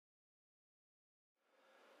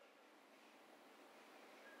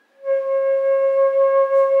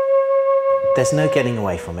There's no getting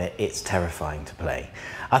away from it. It's terrifying to play.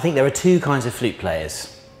 I think there are two kinds of flute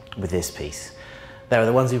players with this piece. There are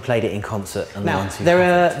the ones who played it in concert and the ones who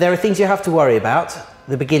there are things you have to worry about,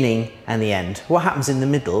 the beginning and the end. What happens in the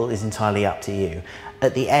middle is entirely up to you.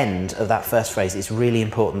 At the end of that first phrase, it's really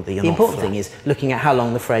important that you're not flat. The important thing is looking at how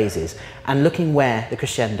long the phrase is and looking where the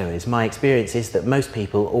crescendo is. My experience is that most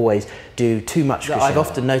people always do too much crescendo. What I've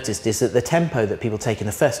often noticed is that the tempo that people take in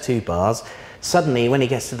the first two bars, suddenly when it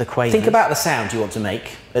gets to the quavers, think about the sound you want to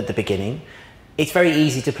make at the beginning. It's very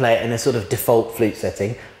easy to play it in a sort of default flute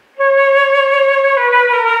setting.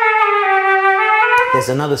 There's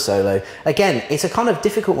another solo. Again, it's a kind of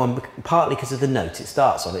difficult one, partly because of the note it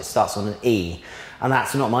starts on. It starts on an E, and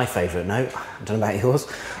that's not my favourite note. I don't know about yours.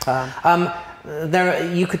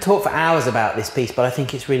 You could talk for hours about this piece, but I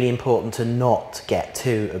think it's really important to not get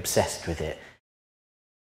too obsessed with it.